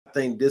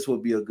think this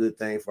would be a good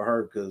thing for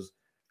her because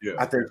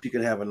I think she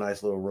could have a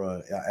nice little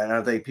run. And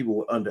I think people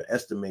would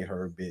underestimate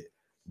her a bit,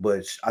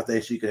 but I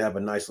think she could have a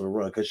nice little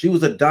run because she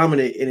was a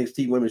dominant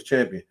NXT Women's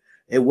Champion.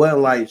 It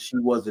wasn't like she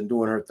wasn't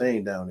doing her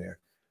thing down there.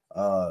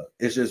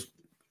 It's just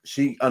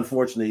she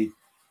unfortunately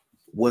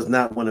was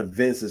not one of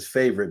Vince's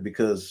favorite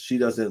because she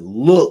doesn't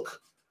look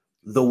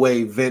the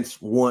way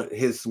Vince want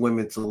his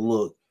women to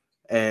look.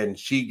 And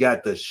she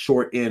got the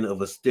short end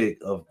of a stick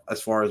of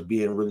as far as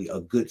being really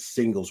a good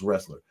singles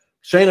wrestler.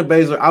 Shayna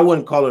Baszler, I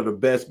wouldn't call her the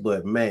best,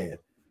 but man,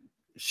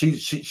 she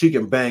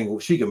can bang.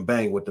 She can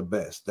bang with the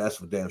best. That's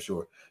for damn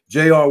sure.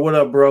 JR, what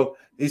up, bro?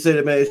 He said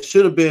that, man, it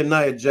should have been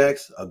Nia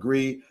Jax.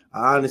 Agreed.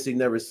 I honestly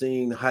never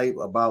seen hype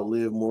about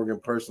Liv Morgan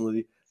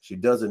personally. She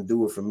doesn't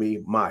do it for me.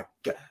 My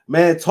God.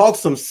 Man, talk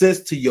some sense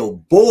to your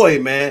boy,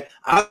 man.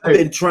 I've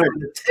been trying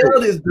to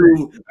tell this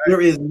dude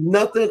there is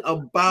nothing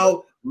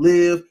about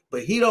Liv,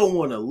 but he don't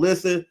want to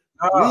listen.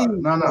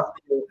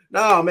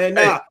 No, man,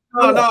 the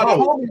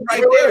homie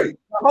right there. The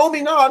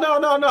homie, no.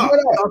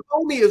 The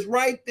homie is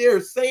right there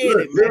saying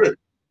it, man.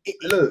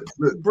 Look,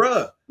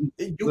 bruh.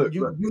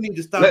 You need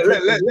to stop.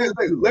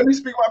 Let me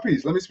speak my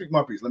piece. Let me speak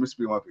my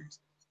piece.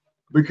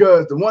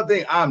 Because the one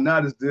thing I'm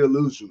not is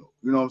delusional.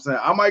 You know what I'm saying?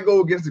 I might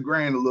go against the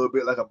grain a little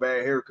bit like a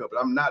bad haircut, but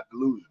I'm not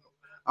delusional.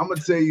 I'm gonna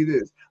tell you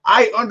this.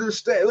 I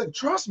understand. Look,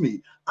 trust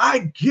me,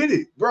 I get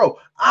it, bro.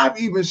 I've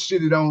even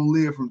shitted on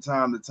Liv from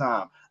time to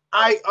time.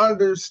 I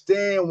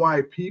understand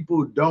why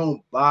people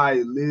don't buy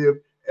Liv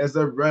as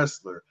a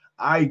wrestler.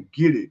 I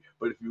get it.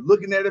 But if you're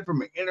looking at it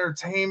from an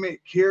entertainment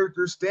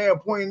character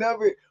standpoint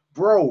of it,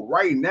 bro,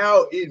 right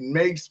now it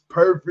makes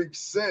perfect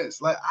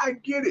sense. Like, I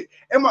get it.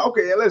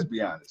 Okay, let's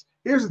be honest.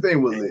 Here's the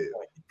thing with Liv.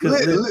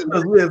 Because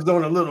Liv's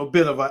on a little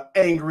bit of an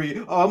angry,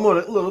 I'm on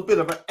a little bit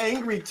of an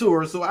angry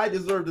tour, so I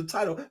deserve the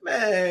title.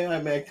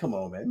 Man, come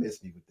on, man.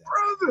 Miss me with that.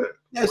 Brother.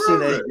 That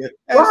shit ain't good.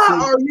 Why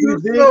are you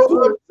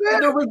so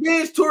upset?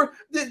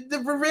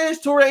 The revenge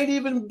tour ain't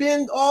even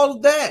been all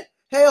of that.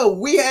 Hell,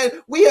 we had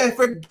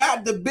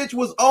forgot the bitch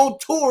was on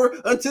tour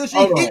until she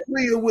hit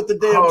Rhea with the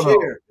damn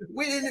chair.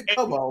 We didn't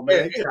come on,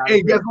 man.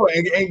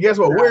 And guess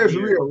what? Where's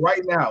Rhea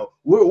right now?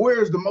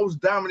 Where's the most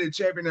dominant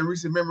champion in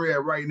recent memory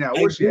at right now?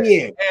 Where's she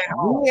at?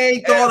 We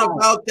ain't thought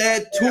about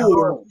that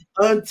tour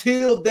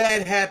until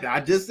that happened.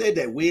 I just said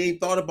that we ain't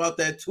thought about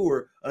that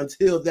tour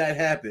until that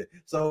happened.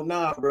 So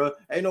nah, bro,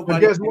 ain't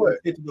nobody paying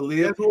attention to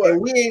Liv.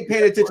 And we ain't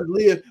paying attention to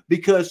Liv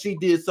because she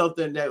did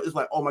something that is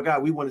like, oh my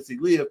God, we want to see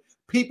Liv.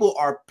 People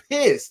are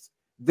pissed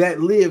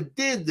that Liv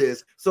did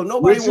this, so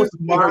nobody wants to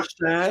see her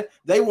shine.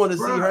 They want to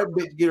see her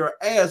bitch get her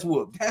ass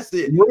whooped. That's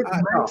it.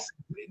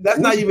 That's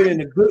not even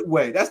in a good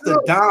way. That's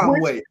the Dom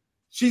way.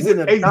 She's in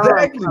a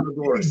exactly.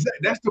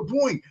 That's the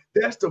point.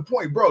 That's the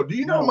point, bro. Do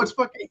you know how much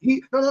fucking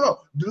heat? No.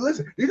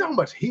 Listen, do you know how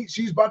much heat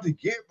she's about to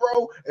get,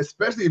 bro?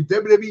 Especially if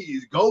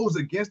WWE goes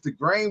against the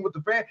grain with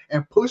the fan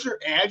and push her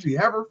and actually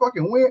have her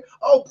fucking win.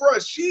 Oh, bro,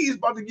 she's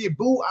about to get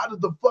booed out of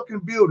the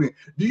fucking building.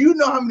 Do you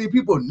know how many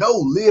people know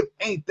Liv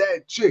ain't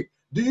that chick?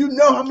 Do you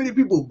know how many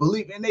people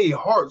believe in their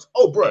hearts?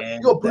 Oh, bro,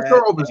 you gonna put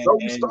her over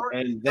Zoe Stark?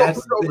 You gonna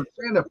put her over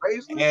Shayna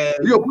Baszler?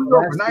 You gonna put her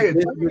over Nia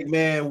Jax?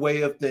 McMahon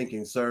way of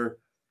thinking, sir.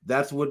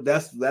 That's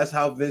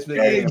how Vince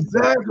McMahon.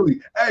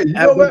 Exactly. Hey, you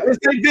know what? It's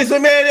the Vince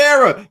McMahon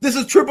era. This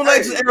is Triple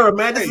H's era,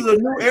 man. This is a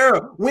new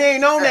era. We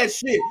ain't on that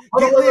shit.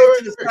 Get Liv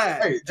to the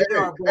side.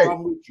 Bro,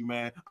 I'm with you,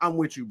 man. I'm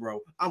with you, bro.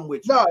 I'm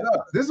with you. No.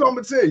 This is what I'm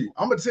gonna tell you.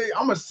 I'm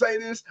gonna say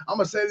this. And I'm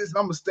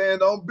gonna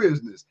stand on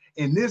business.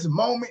 In this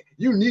moment,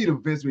 you need a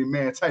Vince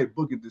McMahon type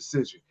booking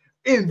decision.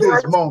 In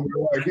this moment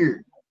right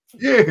here.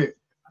 Yeah.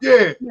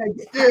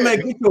 Man,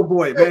 get your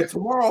boy, man.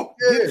 Tomorrow,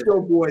 get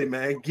your boy,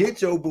 man. Get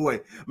your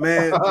boy,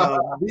 man.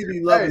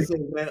 BB Love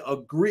saying, man,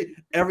 agreed.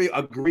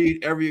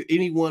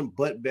 Anyone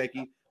but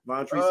Becky.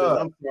 Vontree says,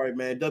 I'm sorry,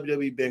 man.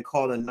 WWE been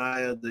calling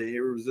Nia the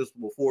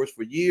irresistible force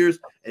for years,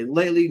 and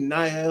lately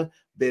Nia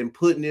been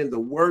putting in the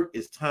work.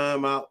 It's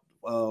time out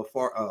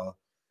far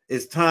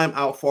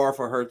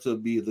for her to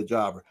be the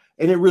jobber,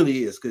 and it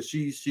really is because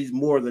she's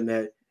more than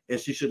that, and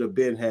she should have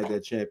had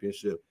that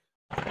championship.